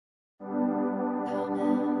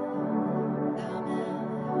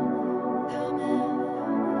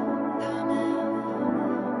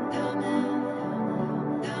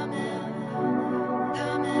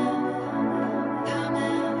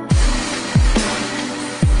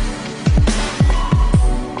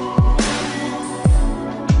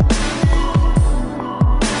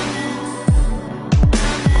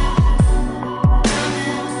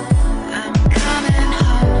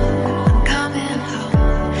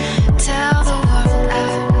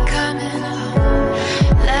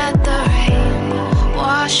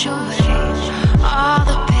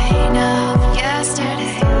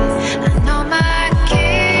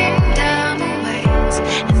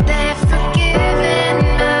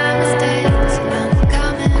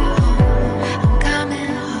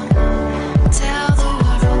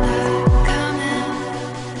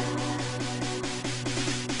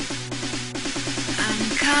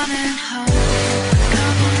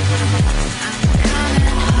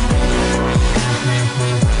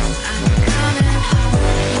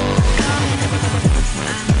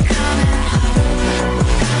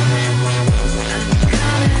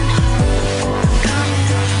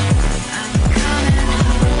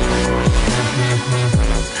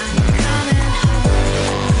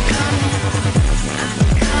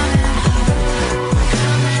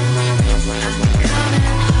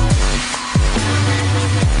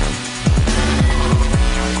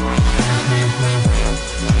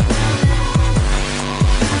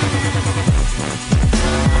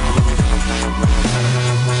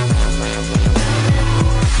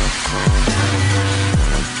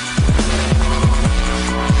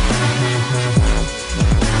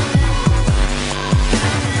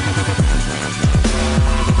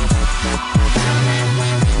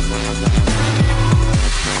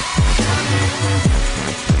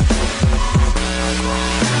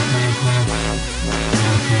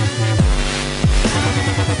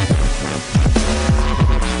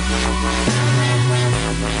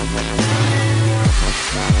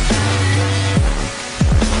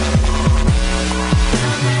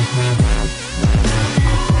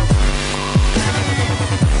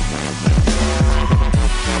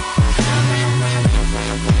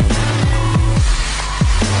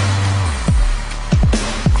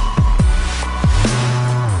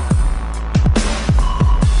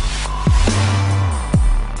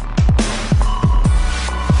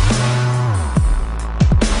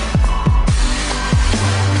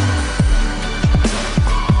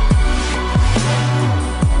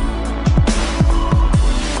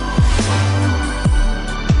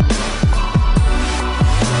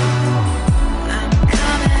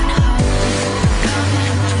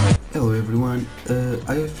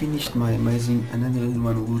finished my amazing and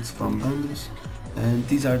 101 loots from Bandos, and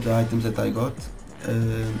these are the items that I got.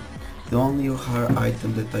 The only rare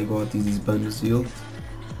item that I got is this Bandos yield.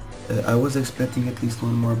 I was expecting at least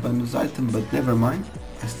one more Bandos item, but never mind,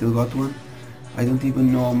 I still got one. I don't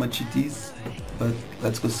even know how much it is, but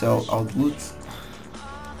let's go sell all the loots.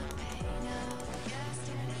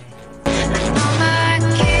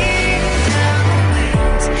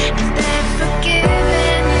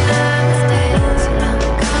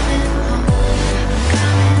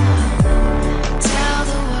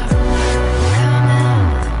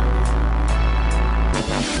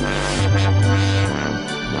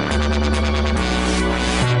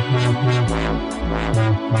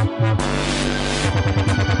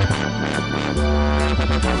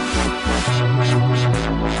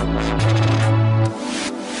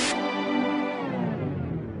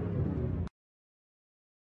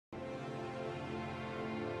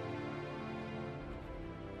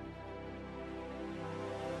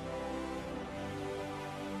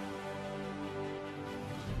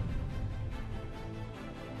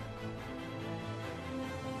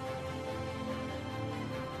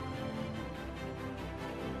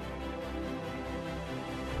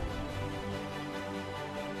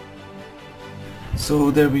 So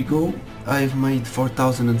there we go, I've made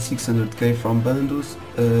 4600k from Bandos.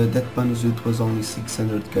 That Bandos loot was only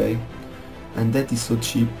 600k, and that is so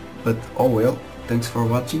cheap, but oh well. Thanks for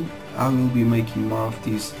watching. I will be making more of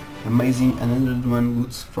these amazing and 101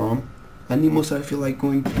 loots from any most I feel like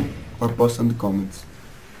going to, or post on the comments.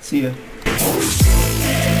 See ya!